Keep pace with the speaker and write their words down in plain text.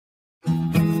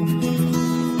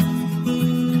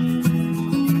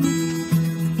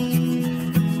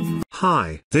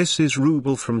Hi, this is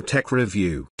Rubel from Tech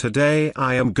Review. Today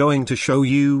I am going to show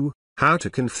you how to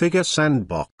configure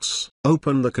Sandbox.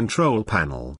 Open the control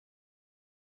panel.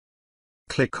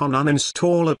 Click on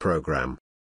Uninstall a program.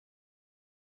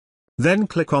 Then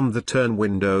click on the Turn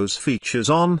Windows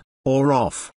features on or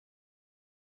off.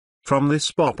 From this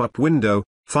pop-up window,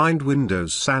 find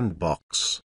Windows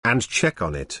Sandbox and check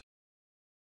on it.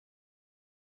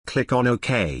 Click on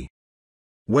OK.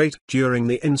 Wait during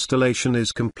the installation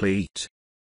is complete.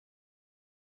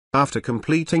 After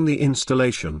completing the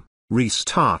installation,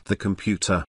 restart the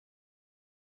computer.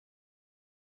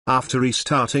 After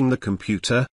restarting the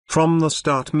computer, from the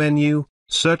Start menu,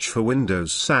 search for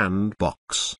Windows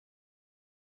Sandbox.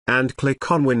 And click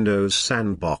on Windows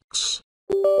Sandbox.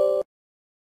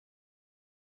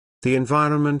 The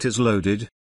environment is loaded.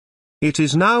 It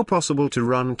is now possible to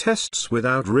run tests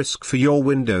without risk for your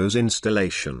Windows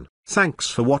installation. Thanks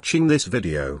for watching this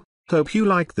video. Hope you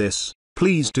like this.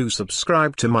 Please do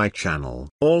subscribe to my channel.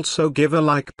 Also give a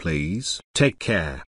like please. Take care.